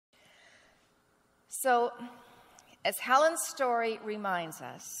So, as Helen's story reminds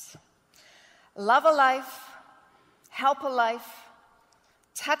us, love a life, help a life,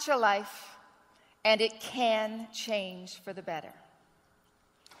 touch a life, and it can change for the better.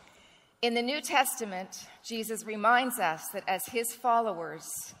 In the New Testament, Jesus reminds us that as his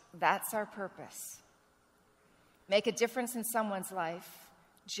followers, that's our purpose. Make a difference in someone's life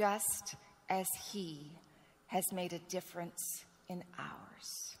just as he has made a difference in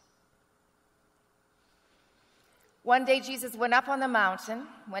ours. One day Jesus went up on the mountain.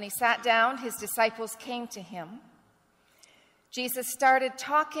 When he sat down, his disciples came to him. Jesus started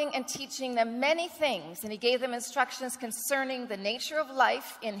talking and teaching them many things, and he gave them instructions concerning the nature of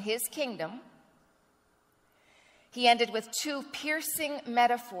life in his kingdom. He ended with two piercing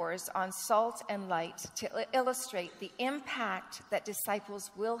metaphors on salt and light to illustrate the impact that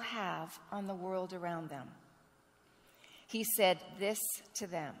disciples will have on the world around them. He said this to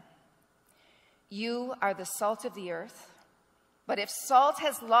them: "You are the salt of the earth, but if salt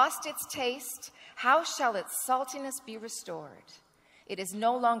has lost its taste, how shall its saltiness be restored? It is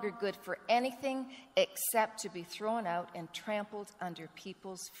no longer good for anything except to be thrown out and trampled under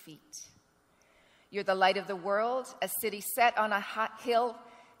people's feet. You're the light of the world. A city set on a hill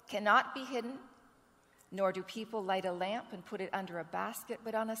cannot be hidden, nor do people light a lamp and put it under a basket,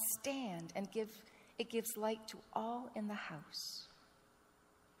 but on a stand, and it gives light to all in the house."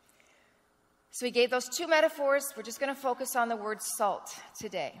 So he gave those two metaphors. We're just going to focus on the word salt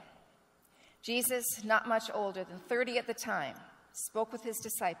today. Jesus, not much older than 30 at the time, spoke with his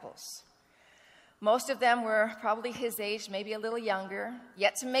disciples. Most of them were probably his age, maybe a little younger,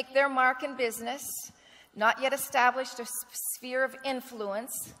 yet to make their mark in business, not yet established a sphere of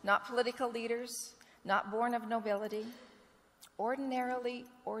influence, not political leaders, not born of nobility, ordinarily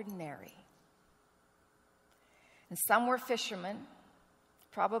ordinary. And some were fishermen,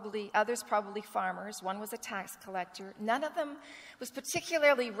 others probably farmers. One was a tax collector. None of them was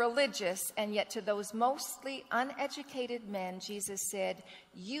particularly religious, and yet to those mostly uneducated men, Jesus said,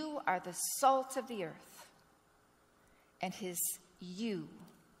 "You are the salt of the earth." And his "you"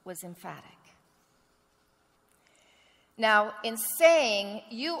 was emphatic. Now, in saying,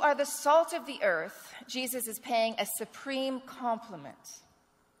 "You are the salt of the earth," Jesus is paying a supreme compliment.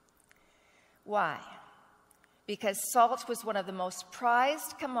 Why? Because salt was one of the most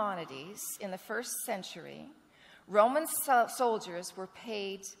prized commodities in the first century. Roman soldiers were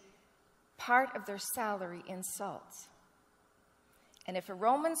paid part of their salary in salt. And if a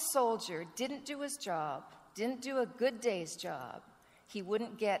Roman soldier didn't do his job, didn't do a good day's job, he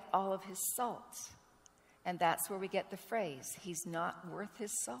wouldn't get all of his salt. And that's where we get the phrase, "He's not worth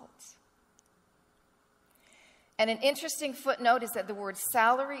his salt." And an interesting footnote is that the word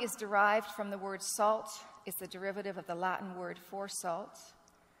salary is derived from the word salt. It's the derivative of the Latin word for salt.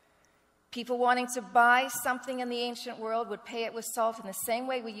 People wanting to buy something in the ancient world would pay it with salt in the same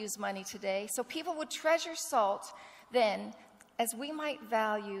way we use money today. So people would treasure salt then as we might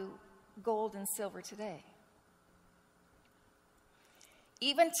value gold and silver today.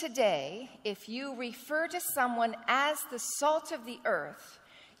 Even today, if you refer to someone as the salt of the earth,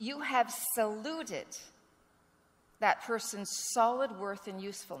 you have saluted that person's solid worth and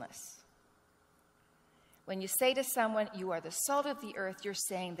usefulness. When you say to someone, "You are the salt of the earth," you're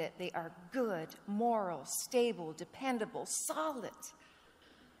saying that they are good, moral, stable, dependable, solid.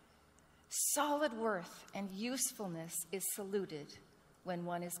 Solid worth and usefulness is saluted when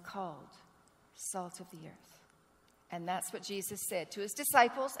one is called salt of the earth. And that's what Jesus said to his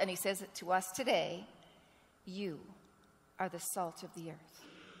disciples, and he says it to us today. You are the salt of the earth.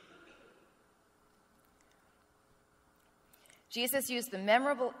 Jesus used the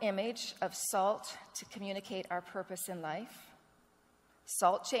memorable image of salt to communicate our purpose in life.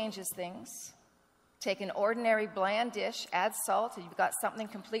 Salt changes things. Take an ordinary bland dish, add salt, and you've got something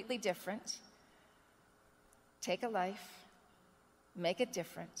completely different. Take a life, make it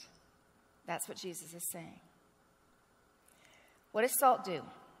different. That's what Jesus is saying. What does salt do?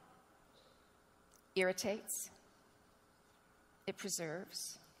 Irritates. It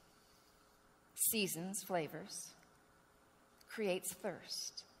preserves, seasons, flavors, creates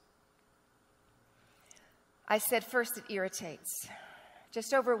thirst. I said first it irritates.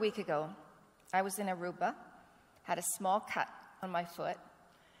 Just over a week ago, I was in Aruba, had a small cut on my foot,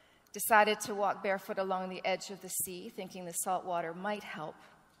 decided to walk barefoot along the edge of the sea, thinking the salt water might help.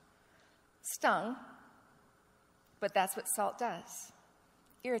 Stung, but that's what salt does.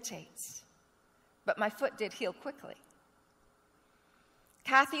 Irritates. But my foot did heal quickly.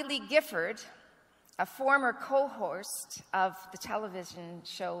 Kathy Lee Gifford, a former co-host of the television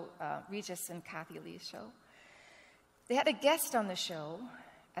show, Regis and Kathy Lee's show, they had a guest on the show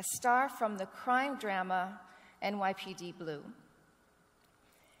a star from the crime drama NYPD Blue.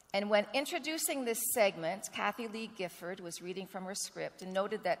 And when introducing this segment, Kathy Lee Gifford was reading from her script and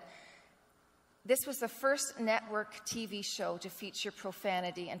noted that this was the first network TV show to feature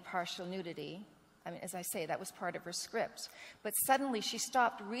profanity and partial nudity. I mean, as I say, that was part of her script. But suddenly she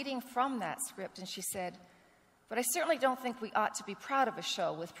stopped reading from that script and she said, "But I certainly don't think we ought to be proud of a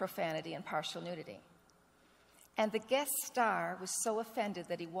show with profanity and partial nudity." And the guest star was so offended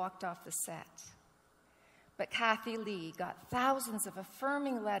that he walked off the set. But Kathy Lee got thousands of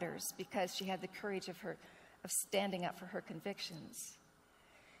affirming letters because she had the courage of standing up for her convictions.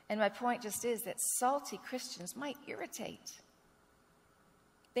 And my point just is that salty Christians might irritate.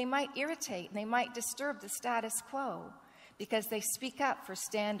 They might irritate and they might disturb the status quo because they speak up for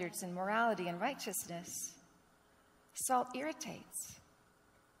standards and morality and righteousness. Salt irritates,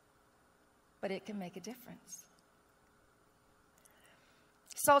 but it can make a difference.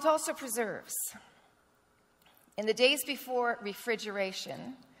 Salt also preserves. In the days before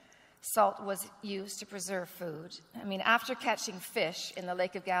refrigeration, salt was used to preserve food. I mean, after catching fish in the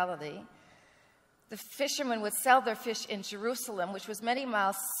Lake of Galilee, the fishermen would sell their fish in Jerusalem, which was many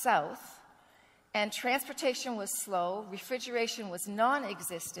miles south, and transportation was slow, refrigeration was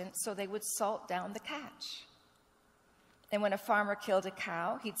non-existent, so they would salt down the catch. And when a farmer killed a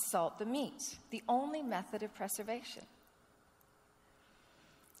cow, he'd salt the meat, the only method of preservation.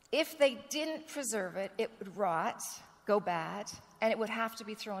 If they didn't preserve it, it would rot, go bad, and it would have to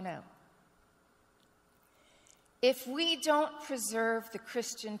be thrown out. If we don't preserve the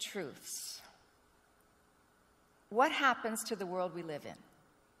Christian truths, what happens to the world we live in?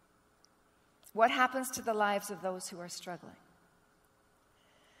 What happens to the lives of those who are struggling?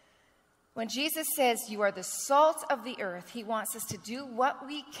 When Jesus says, "You are the salt of the earth," he wants us to do what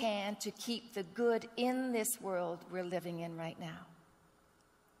we can to keep the good in this world we're living in right now.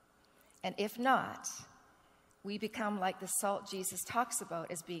 And if not, we become like the salt Jesus talks about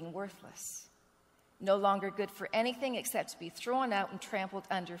as being worthless, no longer good for anything except to be thrown out and trampled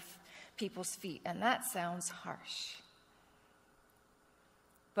under people's feet. And that sounds harsh.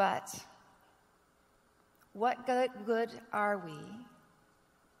 But what good are we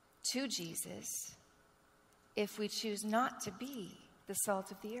to Jesus if we choose not to be the salt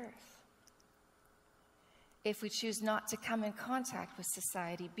of the earth? If we choose not to come in contact with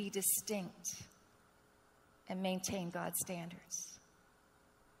society, be distinct, and maintain God's standards.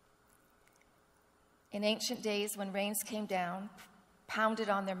 In ancient days, when rains came down, pounded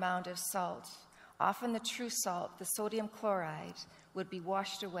on their mound of salt, often the true salt, the sodium chloride, would be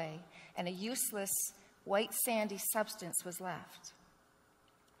washed away, and a useless white sandy substance was left.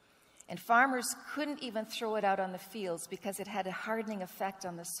 And farmers couldn't even throw it out on the fields because it had a hardening effect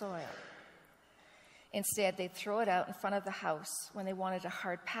on the soil. Instead, they'd throw it out in front of the house when they wanted a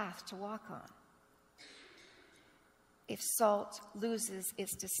hard path to walk on. If salt loses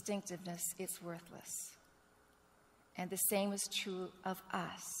its distinctiveness, it's worthless. And the same is true of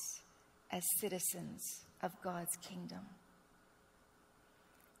us as citizens of God's kingdom.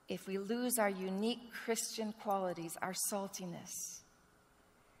 If we lose our unique Christian qualities, our saltiness,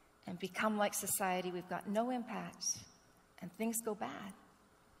 and become like society, we've got no impact, and things go bad,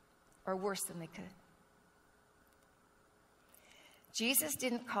 or worse than they could. Jesus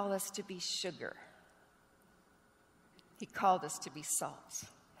didn't call us to be sugar. He called us to be salt.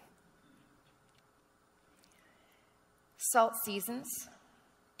 Salt seasons,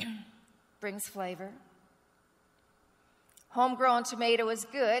 brings flavor. Homegrown tomato is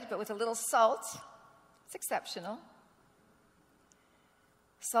good, but with a little salt, it's exceptional.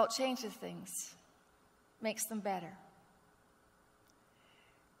 Salt changes things, makes them better.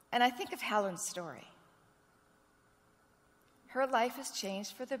 And I think of Helen's story. Her life has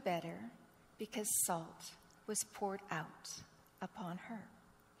changed for the better because salt was poured out upon her.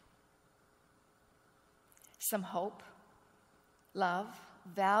 Some hope, love,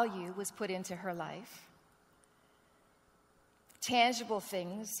 value was put into her life. Tangible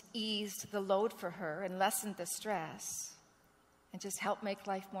things eased the load for her and lessened the stress and just helped make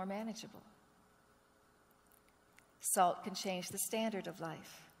life more manageable. Salt can change the standard of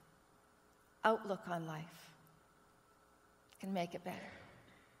life, outlook on life, can make it better.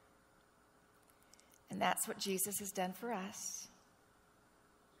 And that's what Jesus has done for us.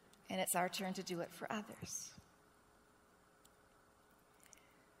 And it's our turn to do it for others.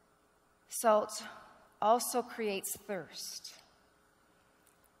 Salt also creates thirst.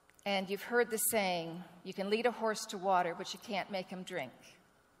 And you've heard the saying, you can lead a horse to water, but you can't make him drink.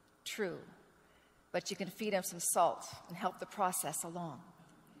 True. But you can feed him some salt and help the process along.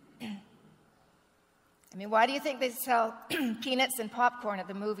 I mean, why do you think they sell peanuts and popcorn at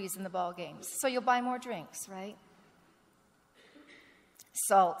the movies and the ball games? So you'll buy more drinks, right?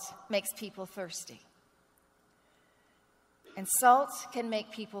 Salt makes people thirsty. And salt can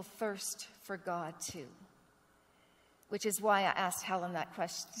make people thirst for God too. Which is why I asked Helen that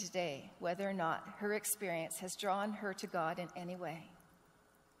question today, whether or not her experience has drawn her to God in any way.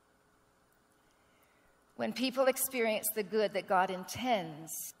 When people experience the good that God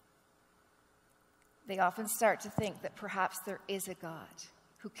intends, they often start to think that perhaps there is a God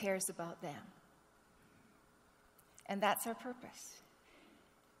who cares about them. And that's our purpose.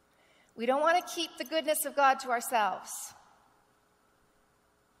 We don't want to keep the goodness of God to ourselves.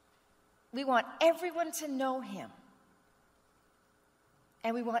 We want everyone to know him.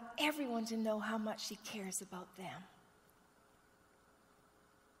 And we want everyone to know how much he cares about them.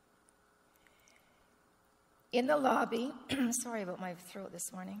 In the lobby, sorry about my throat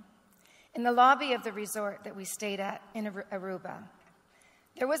this morning. In the lobby of the resort that we stayed at in Aruba,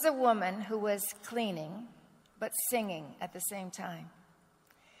 there was a woman who was cleaning but singing at the same time.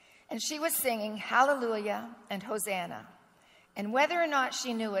 And she was singing Hallelujah and Hosanna. And whether or not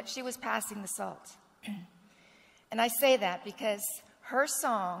she knew it, she was passing the salt. And I say that because her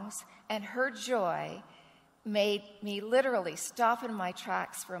songs and her joy made me literally stop in my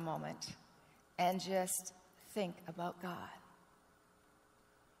tracks for a moment and just think about God.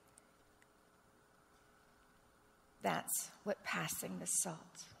 That's what passing the salt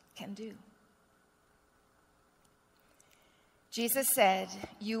can do. Jesus said,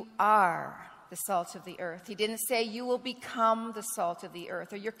 "You are the salt of the earth." He didn't say you will become the salt of the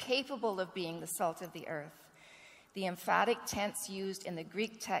earth or you're capable of being the salt of the earth. The emphatic tense used in the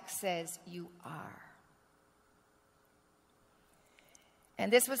Greek text says, "You are."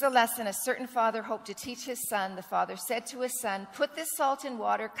 And this was a lesson a certain father hoped to teach his son. The father said to his son, "Put this salt in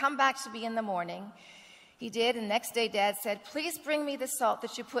water, come back to me in the morning." He did, and the next day Dad said, "Please bring me the salt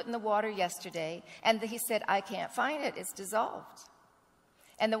that you put in the water yesterday." And he said, "I can't find it, it's dissolved."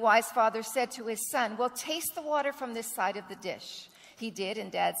 And the wise father said to his son, "Well, taste the water from this side of the dish." He did,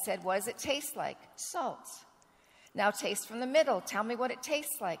 and Dad said, "What does it taste like?" "Salt." "Now taste from the middle. Tell me what it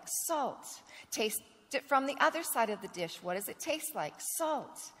tastes like." "Salt." "Taste it from the other side of the dish. What does it taste like?"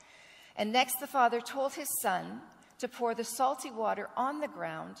 "Salt." And next the father told his son to pour the salty water on the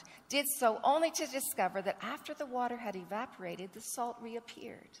ground, did so only to discover that after the water had evaporated, the salt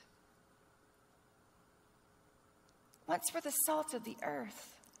reappeared. Once we're the salt of the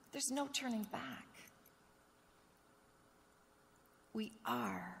earth, there's no turning back. We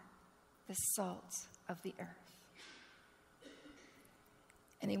are the salt of the earth.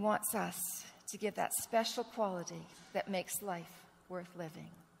 And he wants us to give that special quality that makes life worth living.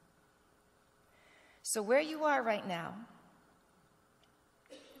 So where you are right now,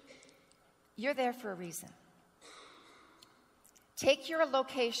 you're there for a reason. Take your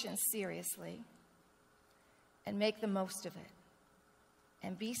location seriously and make the most of it.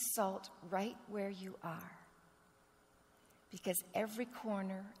 And be salt right where you are. Because every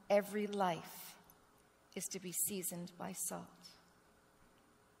corner, every life is to be seasoned by salt.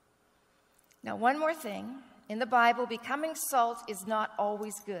 Now, one more thing. In the Bible, becoming salt is not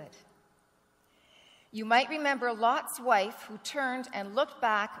always good. You might remember Lot's wife who turned and looked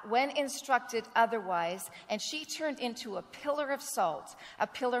back when instructed otherwise, and she turned into a pillar of salt. A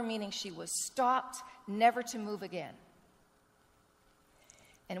pillar meaning she was stopped, never to move again.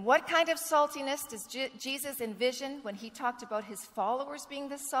 And what kind of saltiness does Jesus envision when he talked about his followers being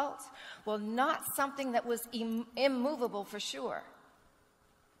the salt? Well, not something that was immovable for sure.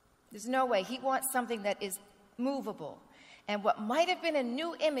 There's no way. He wants something that is movable. And what might have been a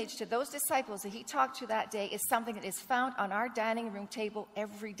new image to those disciples that he talked to that day is something that is found on our dining room table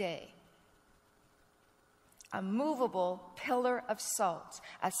every day. A movable pillar of salt,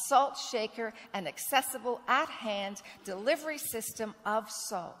 a salt shaker, an accessible, at-hand delivery system of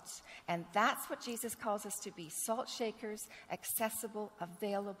salt. And that's what Jesus calls us to be, salt shakers, accessible,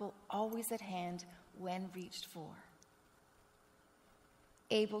 available, always at hand when reached for.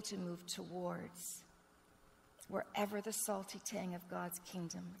 Able to move towards wherever the salty tang of God's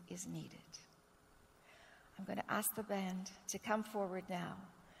kingdom is needed. I'm going to ask the band to come forward now,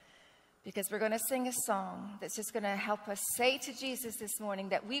 because we're going to sing a song that's just going to help us say to Jesus this morning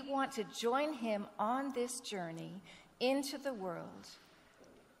that we want to join him on this journey into the world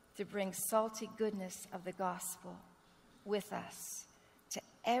to bring salty goodness of the gospel with us to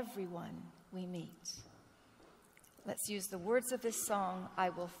everyone we meet. Let's use the words of this song, "I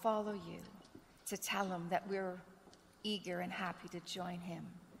Will Follow You," to tell him that we're eager and happy to join him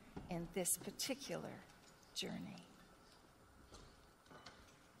in this particular journey.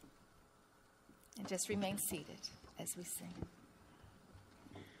 And just remain seated as we sing.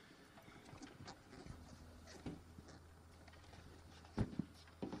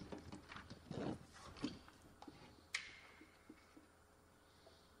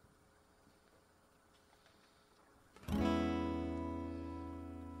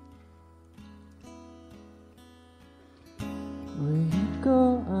 Where you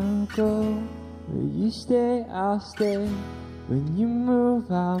go, I'll go. Where you stay, I'll stay. When you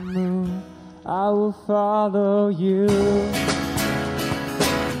move, I'll move. I will follow you.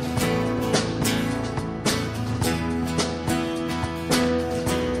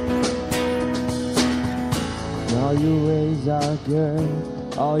 All your ways are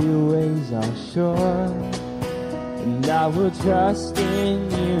good, all your ways are sure. And I will trust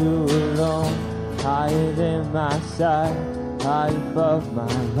in you alone, higher than my sight, high above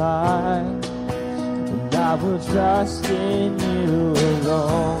my life. And I will trust in you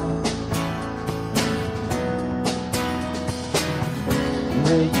alone.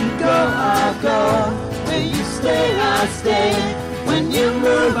 Where you go, I'll go. Where you stay, I'll stay. When you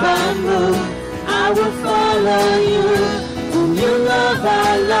move, I'll move. I will follow you. Whom you love,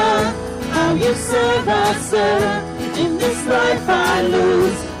 I love. How you serve, I serve. In this life I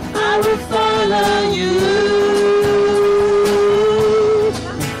lose, I will follow you.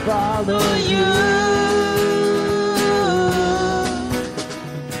 Follow you.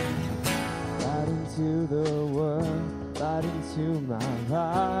 Right into the world, right into my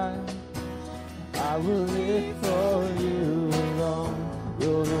life. I will live for you alone.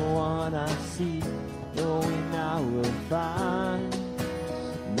 You're the one I seek, knowing I will find.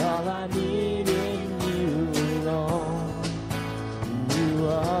 And all I need in you alone, you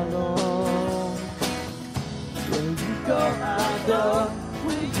alone. Where you go, I'll go.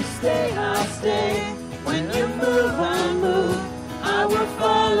 Where you stay, I'll stay. When you move, I move. I will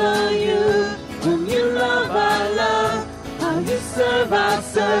follow you. Whom you love, I love. How you serve, I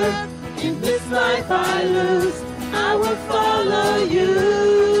serve. In this life I lose, I will follow you.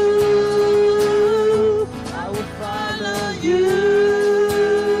 I will follow you.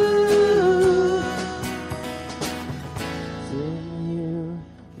 In you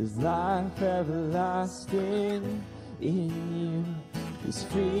is life everlasting. In you is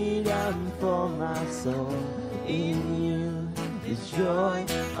freedom for my soul. In you is joy,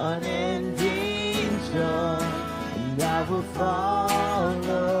 unending joy. And I will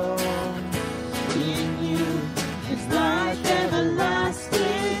follow. In you is life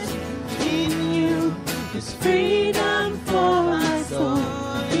everlasting. In you is freedom for my soul.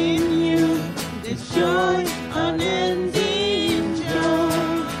 In you is joy, unending joy.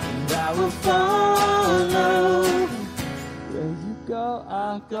 And I will follow. Where you go,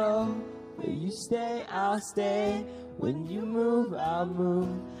 I'll go. Where you stay, I'll stay. When you move, I'll move.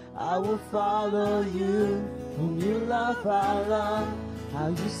 I will follow you. Whom you love, I love. How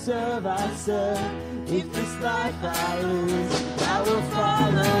you serve, I serve. If this life I lose, I will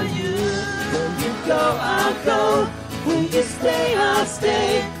follow you. Where you go, I'll go. Where you stay, I'll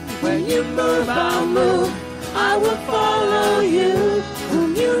stay. Where you move, I'll move. I will follow you.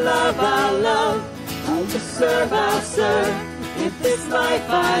 Whom you love, I love. How you serve, I'll serve. If this life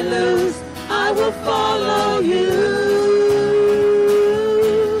I lose, I will follow you.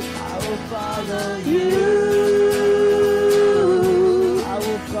 I will follow you.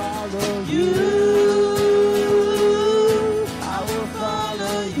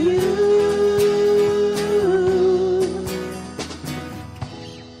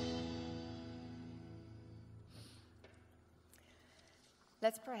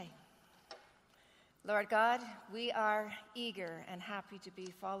 Let's pray. Lord God, we are eager and happy to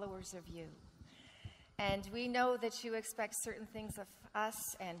be followers of you. And we know that you expect certain things of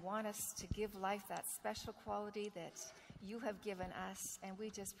us and want us to give life that special quality that you have given us. And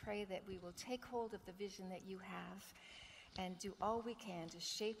we just pray that we will take hold of the vision that you have and do all we can to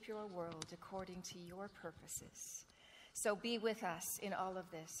shape your world according to your purposes. So be with us in all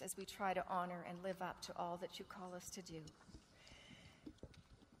of this as we try to honor and live up to all that you call us to do.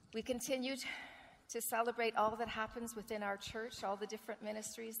 We continue to celebrate all that happens within our church, all the different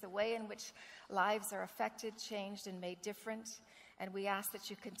ministries, the way in which lives are affected, changed, and made different. And we ask that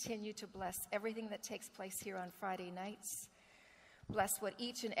you continue to bless everything that takes place here on Friday nights. Bless what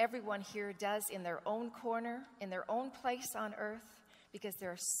each and everyone here does in their own corner, in their own place on earth, because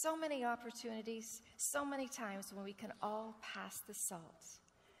there are so many opportunities, so many times when we can all pass the salt.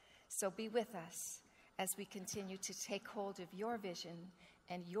 So be with us as we continue to take hold of your vision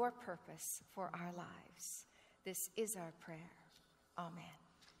and your purpose for our lives. This is our prayer. Amen.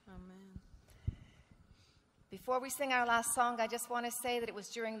 Amen. Before we sing our last song, I just want to say that it was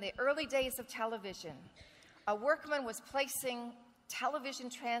during the early days of television. A workman was placing television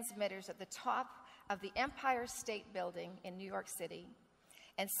transmitters at the top of the Empire State Building in New York City.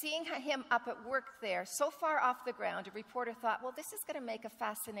 And seeing him up at work there, so far off the ground, a reporter thought, well, this is going to make a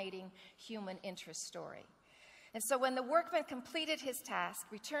fascinating human interest story. And so when the workman completed his task,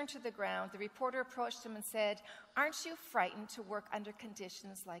 returned to the ground, the reporter approached him and said, "Aren't you frightened to work under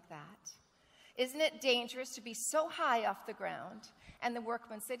conditions like that? Isn't it dangerous to be so high off the ground?" And the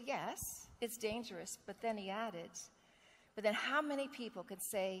workman said, "Yes, it's dangerous." But then he added, "But then how many people could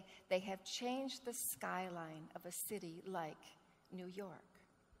say they have changed the skyline of a city like New York?"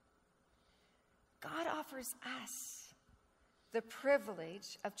 God offers us the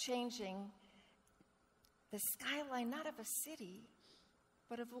privilege of changing the skyline, not of a city,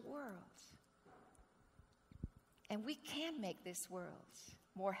 but of a world. And we can make this world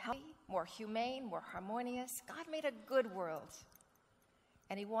more healthy, more humane, more harmonious. God made a good world,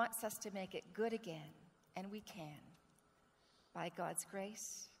 and he wants us to make it good again, and we can. By God's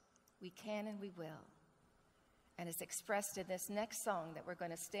grace, we can and we will. And it's expressed in this next song that we're going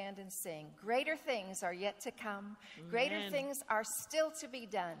to stand and sing. Greater things are yet to come. Amen. Greater things are still to be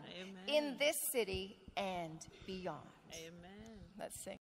done. Amen. In this city and beyond. Amen. Let's sing.